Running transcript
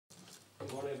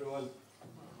everyone.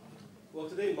 Well,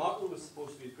 today Martin was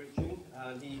supposed to be preaching,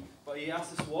 but he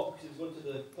asked to swap because he was going to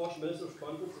the Posh Ministers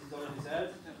Conference he's done in his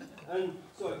head. And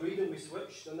so I agreed and we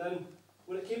switched. And then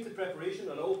when it came to preparation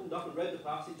and I opened up and read the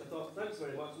passage, I thought, thanks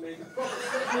very much, mate. What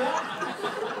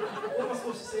am I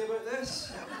supposed to say about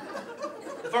this?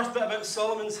 The first bit about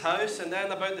Solomon's house, and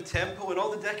then about the temple and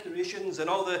all the decorations and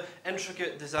all the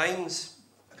intricate designs.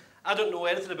 I don't know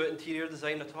anything about interior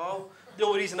design at all. The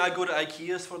only reason I go to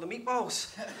IKEA is for the meatballs.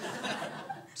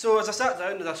 So as I sat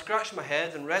down and I scratched my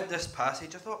head and read this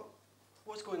passage, I thought,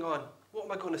 what's going on? What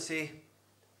am I going to say?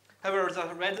 However, as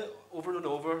I read it over and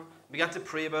over, began to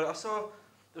pray about it, I saw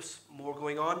there's more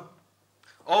going on.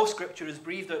 All scripture is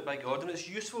breathed out by God and it's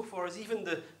useful for us, even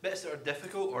the bits that are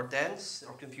difficult or dense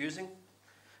or confusing.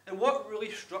 And what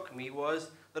really struck me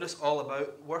was that it's all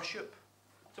about worship.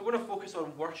 So we're going to focus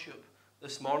on worship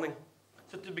this morning.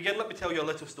 So to begin, let me tell you a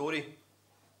little story.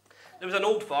 There was an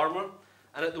old farmer,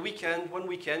 and at the weekend, one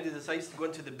weekend, he decides to go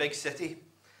into the big city.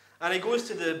 And he goes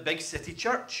to the big city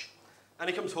church. And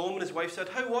he comes home and his wife said,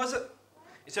 "How was it?"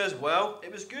 He says, "Well,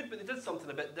 it was good, but they did something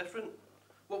a bit different."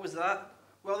 "What was that?"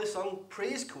 "Well, they sung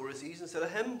praise choruses instead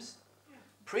of hymns."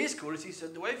 "Praise choruses,"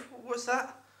 said the wife. "What's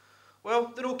that?"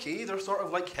 "Well, they're okay. They're sort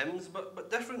of like hymns, but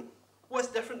different." "What's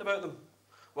different about them?"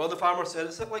 Well, the farmer said,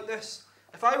 "It's like this.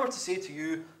 If I were to say to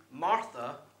you,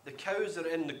 'Martha, the cows are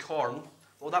in the corn,'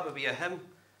 well, that would be a hymn.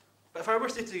 But if I were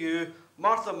to say to you,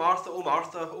 'Martha, Martha, oh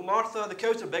Martha, the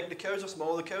cows are big, the cows are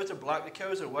small, the cows are black, the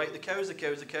cows are white, the cows are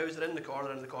in the corn,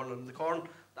 in the corn, in the corn,'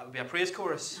 that would be a praise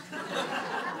chorus."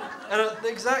 And at the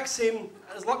exact same,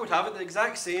 as luck would have it, the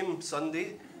exact same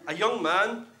Sunday, a young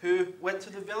man who went to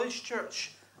the village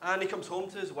church, and he comes home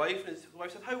to his wife, and his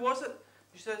wife said, "How was it?"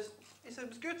 He said, "It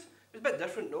was good. It was a bit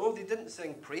different. No, they didn't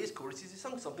sing praise choruses, they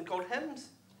sung something called hymns."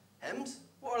 "Hymns?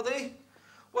 What are they?"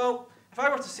 "Well, if I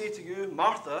were to say to you,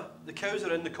 'Martha, the cows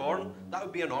are in the corn,' that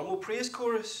would be a normal praise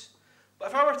chorus. But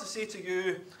if I were to say to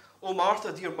you, 'O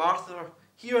Martha, dear Martha,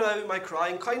 hear thou my cry,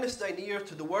 inclinest thine ear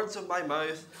to the words of my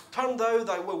mouth, turn thou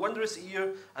thy wondrous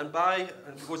ear, and by,'"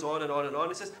 and it goes on and on and on.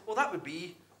 He says, well, that would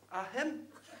be a hymn.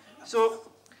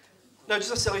 So, now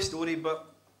just a silly story,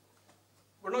 but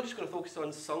we're not just going to focus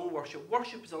on sung worship.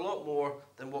 Worship is a lot more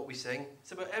than what we sing.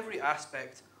 It's about every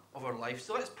aspect of our life.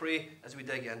 So let's pray as we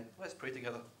dig in. Let's pray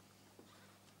together.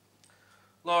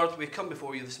 Lord, we come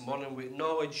before you this morning. We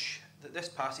acknowledge that this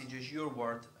passage is your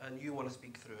word and you want to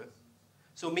speak through it.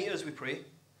 So meet us, we pray.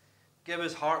 Give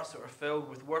us hearts that are filled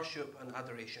with worship and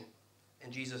adoration.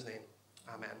 In Jesus' name,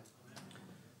 amen.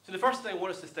 So the first thing I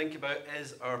want us to think about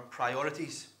is our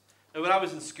priorities. Now, when I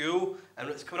was in school and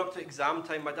it's coming up to exam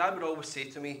time, my dad would always say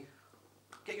to me,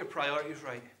 "Get your priorities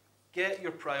right. Get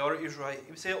your priorities right."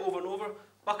 He would say it over and over.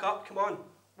 "Buck up, come on.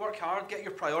 Work hard, get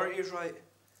your priorities right."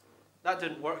 That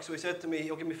didn't work, so he said to me,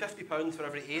 "He'll give me £50 for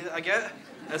every A that I get."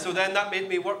 And so then that made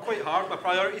me work quite hard. My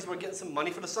priorities were getting some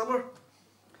money for the summer.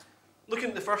 Looking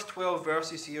at the first 12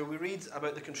 verses here, we read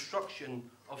about the construction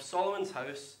of Solomon's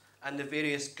house and the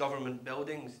various government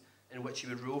buildings in which he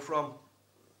would rule from.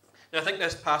 Now, I think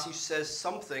this passage says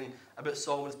something about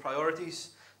Solomon's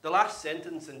priorities. The last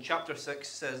sentence in chapter 6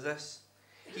 says this: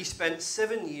 "He spent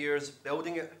 7 years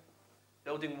building it."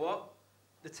 Building what?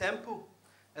 The temple.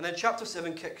 And then chapter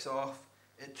 7 kicks off.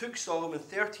 "It took Solomon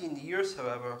 13 years,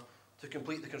 however, to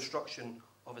complete the construction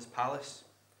of his palace."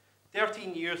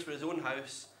 13 years for his own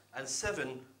house and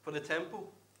 7 for the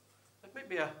temple. There might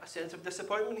be a sense of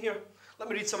disappointment here. Let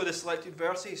me read some of the selected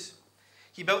verses.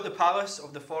 "He built the palace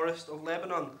of the forest of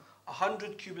Lebanon,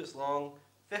 100 cubits long,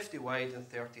 50 wide and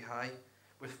 30 high,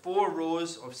 with 4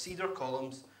 rows of cedar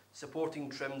columns supporting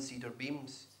trimmed cedar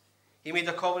beams. He made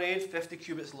a colonnade 50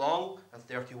 cubits long and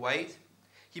 30 wide.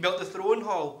 He built the throne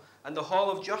hall and the hall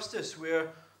of justice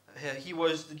where he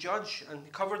was the judge,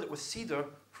 and covered it with cedar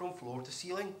from floor to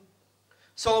ceiling.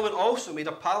 Solomon also made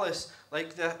a palace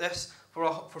like this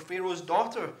for Pharaoh's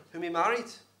daughter, whom he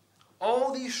married.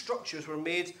 All these structures were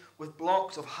made with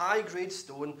blocks of high-grade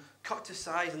stone, cut to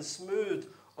size and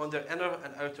smooth on their inner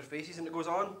and outer faces." And it goes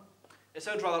on. It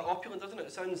sounds rather opulent, doesn't it?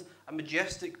 It sounds a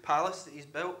majestic palace that he's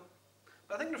built.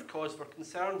 But I think there's cause for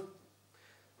concern.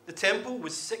 The temple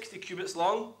was 60 cubits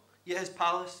long, yet his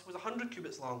palace was 100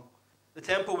 cubits long. The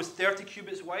temple was 30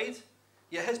 cubits wide,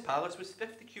 yet his palace was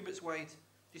 50 cubits wide.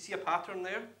 Do you see a pattern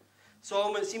there?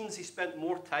 Solomon, it seems he spent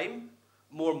more time,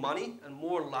 more money, and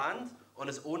more land on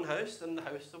his own house than the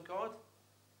house of God.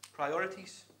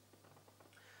 Priorities.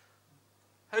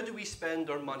 How do we spend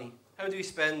our money? How do we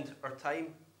spend our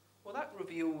time? Well, that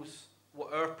reveals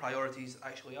what our priorities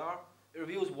actually are. It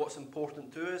reveals what's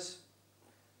important to us.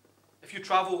 If you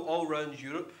travel all around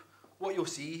Europe, what you'll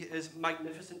see is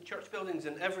magnificent church buildings.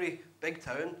 In every big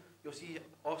town, you'll see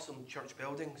awesome church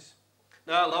buildings.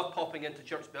 Now, I love popping into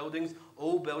church buildings,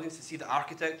 old buildings, to see the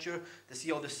architecture, to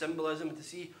see all the symbolism, to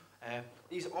see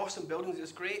these awesome buildings.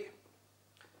 It's great.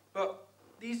 But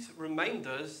these remind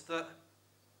us that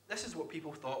this is what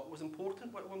people thought was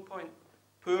important at one point.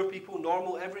 Poor people,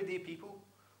 normal, everyday people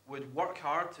would work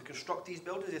hard to construct these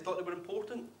buildings. They thought they were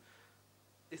important.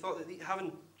 They thought that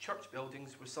having church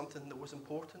buildings was something that was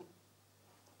important.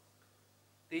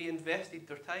 They invested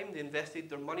their time, they invested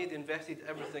their money, they invested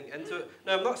everything into it.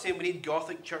 Now, I'm not saying we need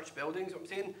Gothic church buildings. I'm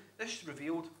saying this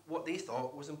revealed what they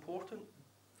thought was important.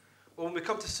 Well, when we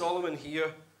come to Solomon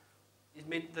here, he's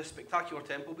made this spectacular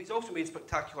temple, but he's also made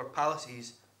spectacular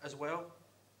palaces as well.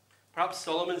 Perhaps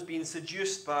Solomon's been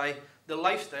seduced by the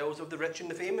lifestyles of the rich and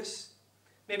the famous.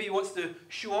 Maybe he wants to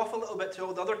show off a little bit to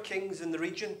all the other kings in the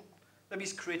region. Maybe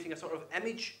he's creating a sort of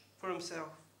image for himself.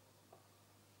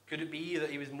 Could it be that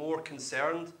he was more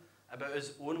concerned about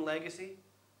his own legacy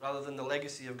rather than the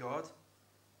legacy of God?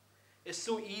 It's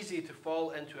so easy to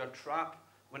fall into a trap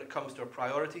when it comes to our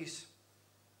priorities.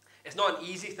 It's not an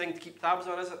easy thing to keep tabs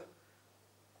on, is it?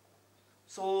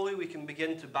 Slowly we can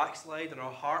begin to backslide and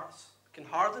our hearts can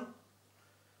harden.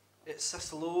 It's a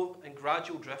slow and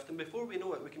gradual drift, and before we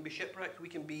know it, we can be shipwrecked. We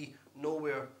can be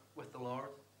nowhere with the Lord.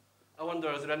 I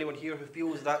wonder, is there anyone here who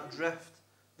feels that drift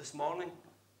this morning?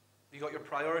 Have you got your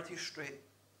priorities straight?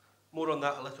 More on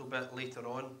that a little bit later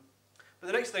on. But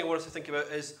the next thing I want us to think about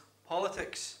is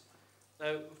politics.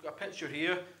 Now, we've got a picture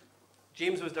here.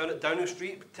 James was down at Downing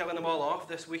Street telling them all off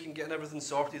this week and getting everything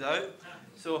sorted out.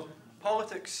 So,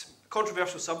 politics,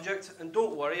 controversial subject, and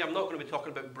don't worry, I'm not going to be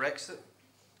talking about Brexit.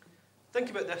 Think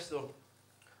about this though.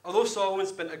 Although Solomon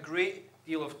spent a great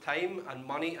deal of time and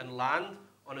money and land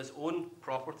on his own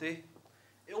property,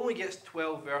 it only gets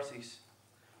 12 verses.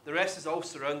 The rest is all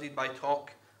surrounded by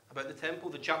talk about the temple.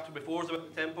 The chapter before is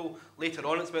about the temple. Later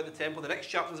on it's about the temple. The next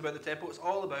chapter is about the temple. It's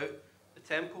all about the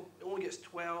temple. It only gets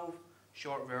 12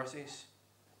 short verses.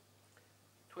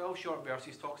 12 short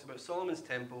verses talks about Solomon's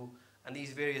temple and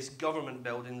these various government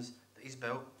buildings that he's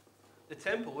built. The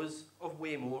temple is of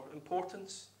way more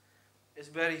importance. It's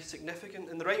very significant.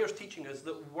 And the writer's teaching us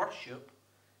that worship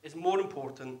is more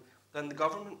important than the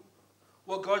government.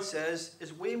 What God says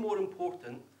is way more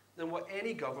important than what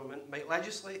any government might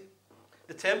legislate.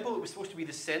 The temple, it was supposed to be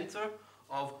the centre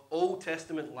of Old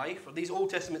Testament life, or these Old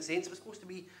Testament saints were supposed to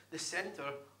be the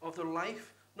centre of their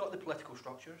life, not the political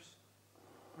structures.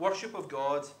 Worship of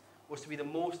God was to be the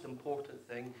most important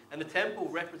thing, and the temple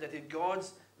represented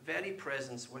God's very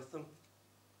presence with them.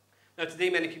 Now today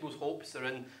many people's hopes are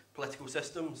in political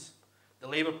systems. The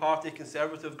Labour Party,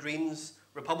 Conservative, Greens,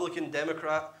 Republican,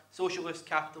 Democrat, Socialist,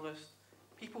 Capitalist.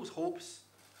 People's hopes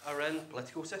are in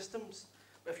political systems.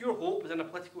 But if your hope is in a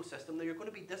political system, then you're going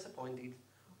to be disappointed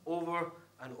over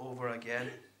and over again.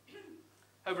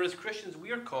 However, as Christians,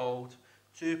 we are called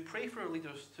to pray for our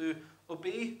leaders, to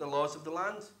obey the laws of the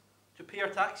land, to pay our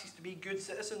taxes, to be good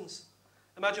citizens.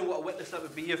 Imagine what a witness that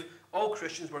would be if all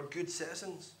Christians were good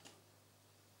citizens.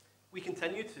 We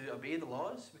continue to obey the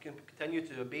laws, we can continue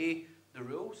to obey the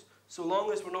rules, so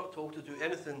long as we're not told to do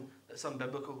anything that's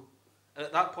unbiblical. And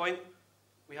at that point,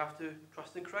 we have to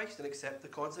trust in Christ and accept the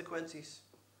consequences.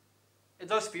 It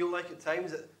does feel like at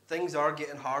times that things are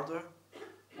getting harder.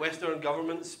 Western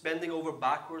governments bending over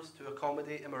backwards to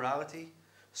accommodate immorality.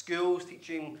 Schools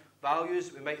teaching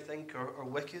values we might think are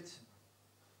wicked.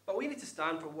 But we need to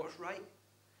stand for what's right.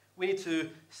 We need to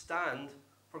stand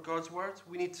for God's word.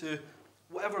 We need to,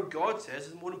 whatever God says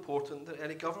is more important than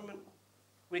any government.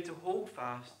 We need to hold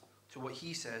fast to what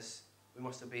he says. We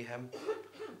must obey him.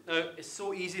 Now, it's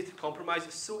so easy to compromise.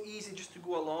 It's so easy just to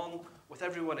go along with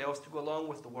everyone else, to go along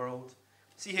with the world.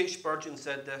 C.H. Spurgeon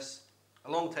said this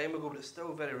a long time ago, but it's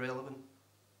still very relevant.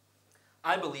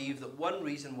 I believe that one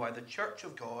reason why the Church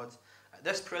of God at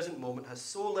this present moment has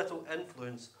so little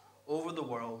influence over the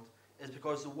world is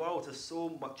because the world has so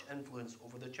much influence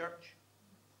over the church.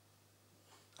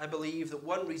 I believe that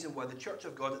one reason why the Church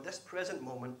of God at this present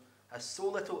moment has so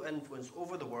little influence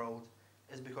over the world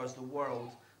is because the world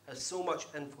has so much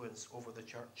influence over the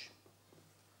church.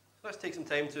 So let's take some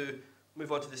time to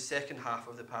move on to the second half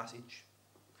of the passage.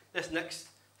 This next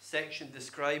section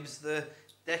describes the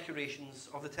decorations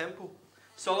of the temple.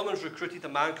 Solomon's recruited a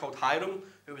man called Hiram,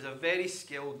 who was a very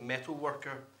skilled metal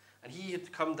worker, and he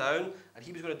had come down and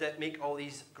he was going to make all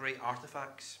these great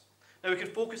artifacts. Now we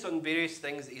could focus on various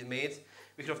things that he's made.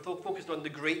 We could have focused on the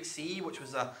Great Sea, which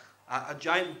was a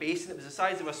giant basin. It was the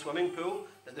size of a swimming pool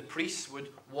that the priests would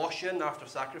wash in after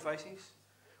sacrifices.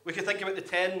 We could think about the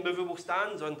 10 movable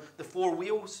stands on the 4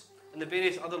 wheels and the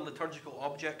various other liturgical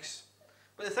objects.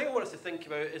 But the thing I want us to think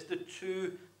about is the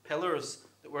 2 pillars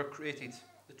that were created.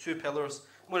 The 2 pillars.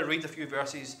 I'm going to read a few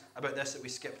verses about this that we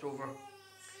skipped over.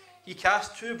 He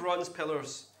cast 2 bronze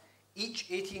pillars, each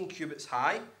 18 cubits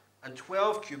high and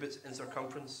 12 cubits in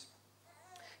circumference.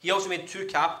 He also made 2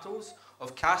 capitals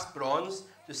of cast bronze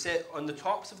to set on the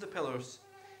tops of the pillars.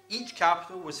 Each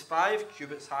capital was 5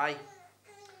 cubits high.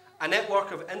 A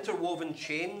network of interwoven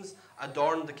chains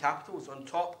adorned the capitals on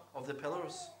top of the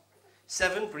pillars,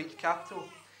 7 for each capital.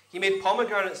 He made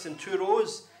pomegranates in 2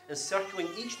 rows, encircling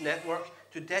each network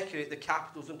to decorate the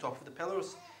capitals on top of the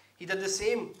pillars. He did the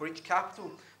same for each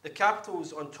capital. The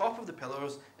capitals on top of the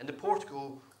pillars in the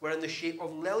portico were in the shape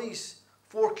of lilies,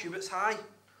 4 cubits high.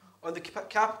 On the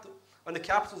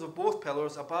capitals of both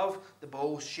pillars above the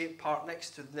bowl-shaped part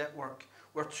next to the network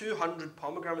were 200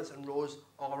 pomegranates in rows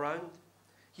all around.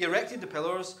 He erected the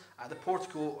pillars at the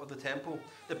portico of the temple.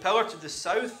 The pillar to the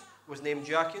south was named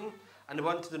Jachin, and the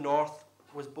one to the north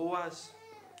was Boaz.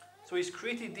 So he's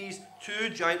created these 2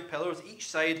 giant pillars each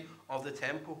side of the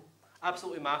temple.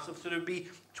 Absolutely massive. So there would be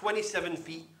 27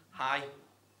 feet high.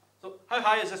 So how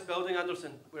high is this building,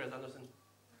 Anderson? Where is Anderson?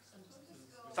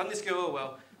 Sunday school. Oh,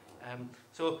 well.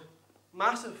 So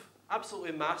massive,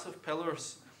 absolutely massive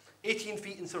pillars. 18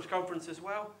 feet in circumference as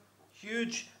well.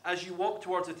 Huge. As you walk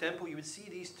towards the temple, you would see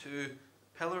these 2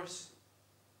 pillars.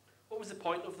 What was the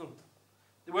point of them?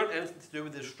 They weren't anything to do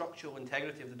with the structural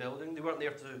integrity of the building. They weren't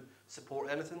there to support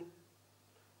anything.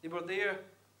 They were there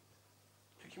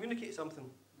to communicate something.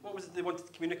 What was it they wanted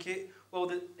to communicate?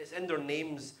 Well, it's in their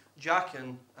names,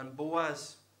 Jachin and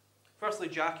Boaz. Firstly,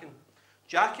 Jachin.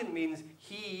 Jachin means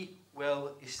he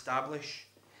will establish.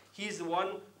 He's the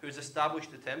one who's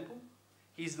established the temple.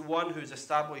 He's the one who's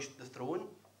established the throne.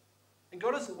 And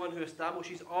God is the one who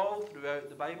establishes all throughout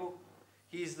the Bible.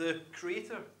 He's the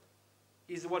creator.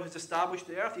 He's the one who's established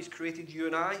the earth. He's created you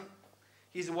and I.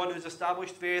 He's the one who's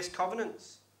established various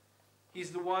covenants.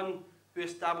 He's the one who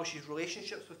establishes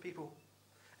relationships with people.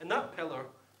 And that pillar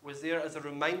was there as a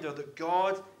reminder that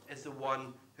God is the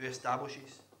one who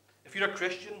establishes. If you're a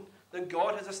Christian, then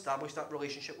God has established that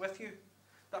relationship with you.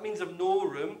 That means there's no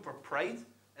room for pride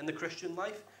in the Christian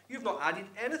life. You've not added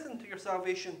anything to your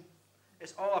salvation.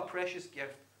 It's all a precious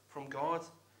gift from God.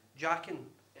 Jachin,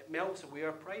 it melts away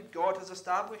our pride. God has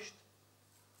established.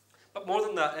 But more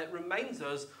than that, it reminds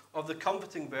us of the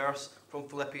comforting verse from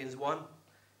Philippians 1.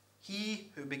 He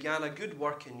who began a good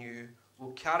work in you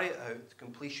will carry it out to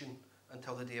completion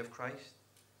until the day of Christ.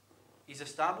 He's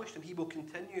established and he will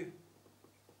continue.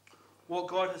 What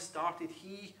God has started,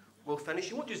 he will finish.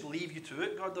 He won't just leave you to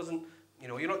it. God doesn't,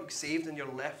 you're not saved and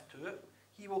you're left to it.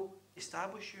 He will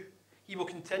establish you. He will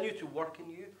continue to work in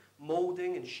you,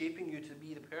 molding and shaping you to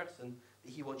be the person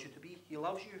that he wants you to be. He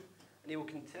loves you, and he will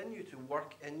continue to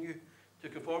work in you to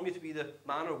conform you to be the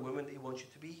man or woman that he wants you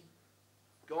to be.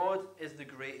 God is the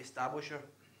great establisher.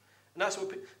 And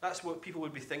that's what people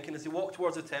would be thinking as they walk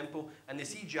towards the temple and they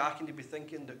see Jachin, they'd be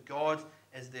thinking that God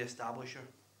is the establisher.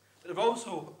 But there's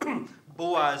also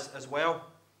Boaz as well.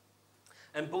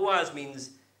 And Boaz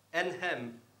means, in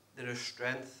him there is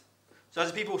strength. So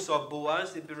as people saw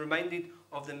Boaz, they'd be reminded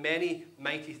of the many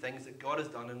mighty things that God has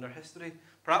done in their history.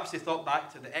 Perhaps they thought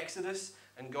back to the Exodus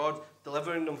and God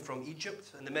delivering them from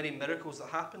Egypt and the many miracles that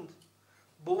happened.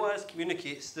 Boaz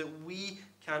communicates that we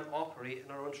can't operate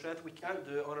in our own strength. We can't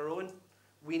do it on our own.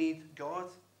 We need God.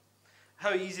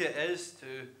 How easy it is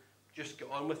to just get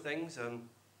on with things and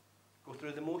go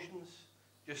through the motions.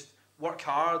 Just work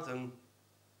hard and,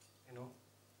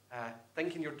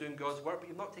 thinking you're doing God's work, but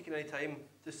you've not taken any time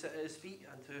to sit at his feet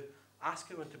and to ask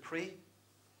him and to pray.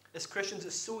 As Christians,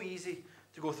 it's so easy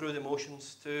to go through the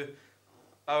motions, to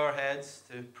bow our heads,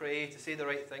 to pray, to say the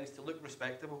right things, to look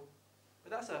respectable.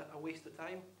 But that's a waste of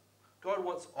time. God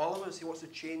wants all of us. He wants to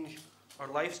change our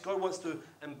lives. God wants to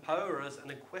empower us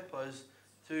and equip us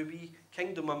to be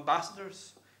kingdom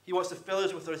ambassadors. He wants to fill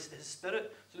us with his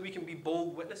spirit so that we can be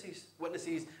bold witnesses.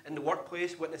 Witnesses in the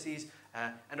workplace, witnesses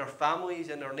in our families,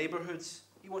 in our neighborhoods.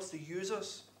 He wants to use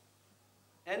us.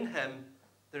 In him,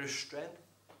 there is strength.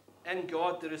 In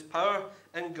God, there is power.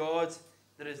 In God,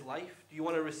 there is life. Do you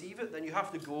want to receive it? Then you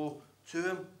have to go to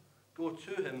him. Go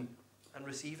to him and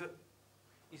receive it.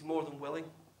 He's more than willing.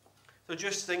 So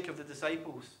just think of the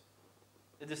disciples.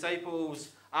 The disciples,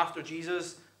 after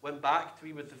Jesus went back to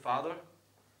be with the Father,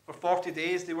 for 40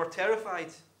 days they were terrified,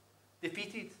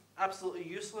 defeated, absolutely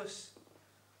useless.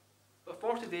 But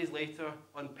 40 days later,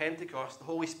 on Pentecost, the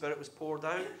Holy Spirit was poured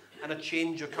out and a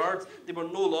change occurred. They were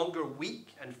no longer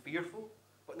weak and fearful,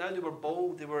 but now they were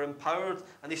bold, they were empowered,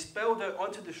 and they spilled out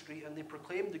onto the street and they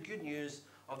proclaimed the good news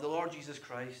of the Lord Jesus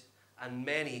Christ, and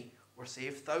many were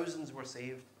saved. Thousands were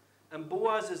saved. And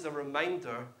Boaz is a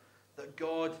reminder that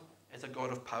God is a God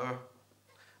of power.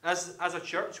 As a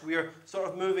church, we're sort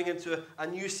of moving into a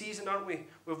new season, aren't we?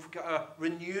 We've got a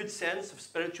renewed sense of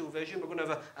spiritual vision. We're going to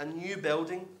have a new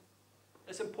building.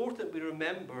 It's important we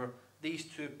remember these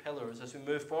two pillars as we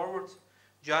move forward,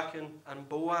 Jachin and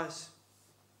Boaz.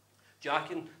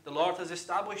 Jachin, the Lord has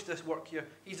established this work here.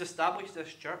 He's established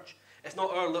this church. It's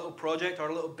not our little project,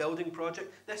 our little building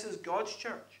project. This is God's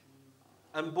church.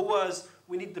 And Boaz,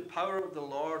 we need the power of the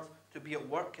Lord to be at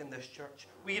work in this church.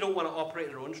 We don't want to operate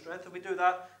in our own strength. If we do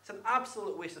that, it's an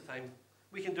absolute waste of time.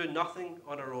 We can do nothing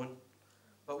on our own.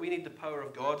 But we need the power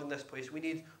of God in this place. We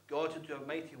need God to do a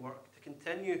mighty work, to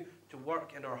continue to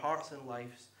work in our hearts and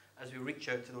lives as we reach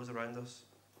out to those around us.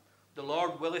 The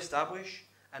Lord will establish,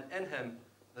 and in him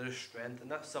there is strength, and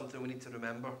that's something we need to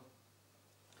remember.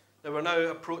 Now we're now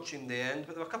approaching the end,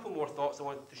 but there are a couple more thoughts I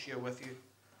wanted to share with you.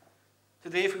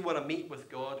 Today, if we want to meet with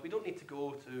God, we don't need to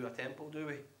go to a temple, do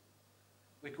we?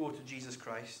 We go to Jesus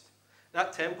Christ.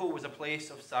 That temple was a place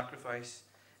of sacrifice.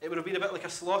 It would have been a bit like a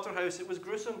slaughterhouse. It was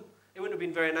gruesome. It wouldn't have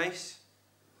been very nice.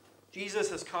 Jesus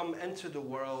has come into the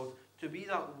world to be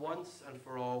that once and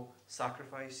for all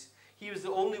sacrifice. He was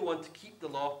the only one to keep the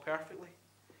law perfectly.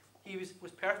 He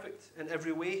was perfect in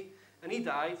every way, and he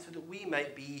died so that we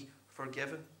might be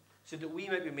forgiven, so that we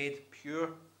might be made pure.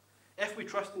 If we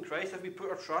trust in Christ, if we put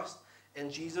our trust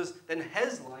in Jesus, then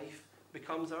his life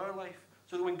becomes our life.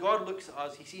 So that when God looks at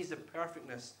us, he sees the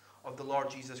perfectness of the Lord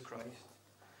Jesus Christ.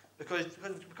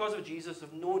 Because of Jesus,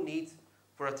 there's no need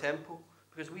for a temple,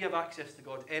 because we have access to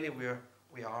God anywhere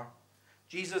we are.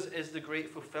 Jesus is the great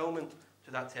fulfillment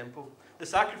to that temple. The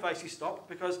sacrifices stopped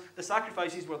because the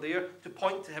sacrifices were there to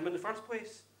point to him in the first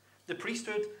place. The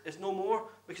priesthood is no more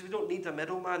because we don't need a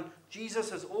middleman. Jesus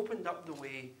has opened up the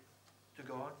way to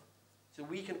God. So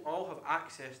we can all have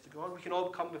access to God. We can all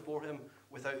come before him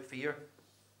without fear.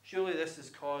 Surely this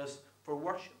is cause for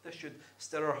worship. This should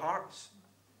stir our hearts.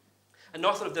 And the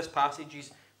author of this passage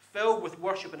is filled with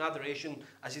worship and adoration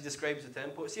as he describes the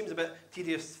temple. It seems a bit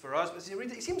tedious for us, but as you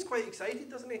read it, he seems quite excited,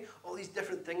 doesn't he? All these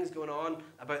different things going on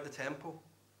about the temple.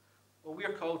 Well, we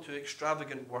are called to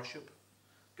extravagant worship.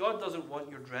 God doesn't want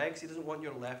your dregs. He doesn't want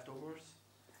your leftovers.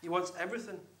 He wants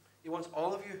everything. He wants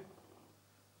all of you.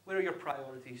 Where are your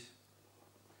priorities?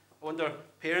 I wonder,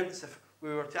 parents, if we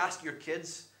were to ask your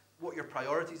kids what your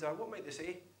priorities are, what might they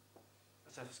say?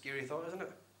 That's a scary thought, isn't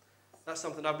it? That's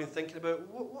something I've been thinking about.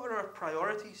 What are our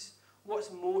priorities?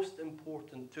 What's most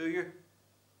important to you?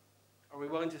 Are we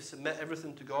willing to submit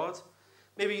everything to God?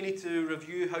 Maybe you need to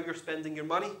review how you're spending your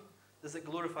money. Does it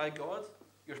glorify God?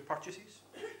 Your purchases?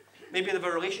 Maybe you have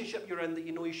a relationship you're in that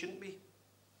you know you shouldn't be.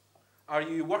 Are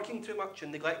you working too much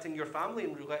and neglecting your family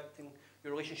and neglecting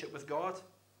your relationship with God?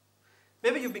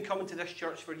 Maybe you've been coming to this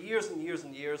church for years and years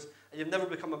and years and you've never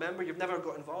become a member, you've never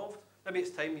got involved. Maybe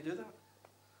it's time you do that.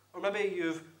 Or maybe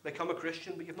you've become a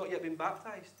Christian but you've not yet been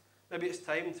baptized. Maybe it's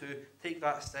time to take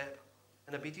that step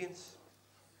in obedience.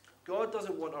 God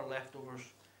doesn't want our leftovers.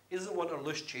 He doesn't want our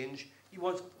loose change. He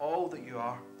wants all that you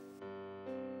are.